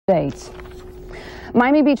States.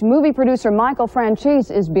 Miami Beach movie producer Michael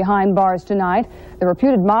Franzese is behind bars tonight. The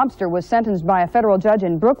reputed mobster was sentenced by a federal judge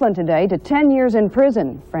in Brooklyn today to 10 years in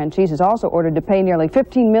prison. Franzese is also ordered to pay nearly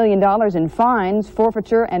 $15 million in fines,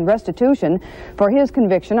 forfeiture, and restitution for his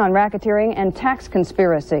conviction on racketeering and tax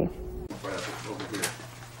conspiracy.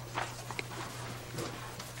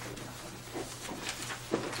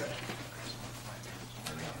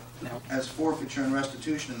 As forfeiture and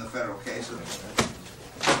restitution in the federal case.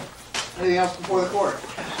 Anything else before the court?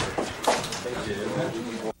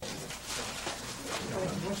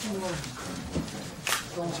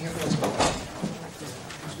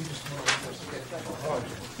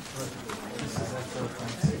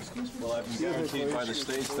 Well, I've been guaranteed by the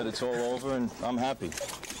states that it's all over, and I'm happy.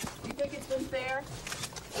 You think it's been fair?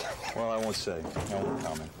 Well, I won't say. I won't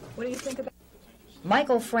comment. What do you think about?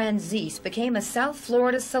 Michael Franzese became a South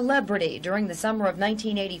Florida celebrity during the summer of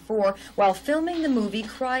 1984 while filming the movie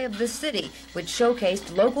Cry of the City, which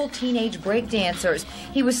showcased local teenage breakdancers.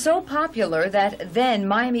 He was so popular that then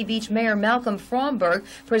Miami Beach Mayor Malcolm Fromberg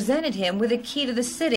presented him with a key to the city.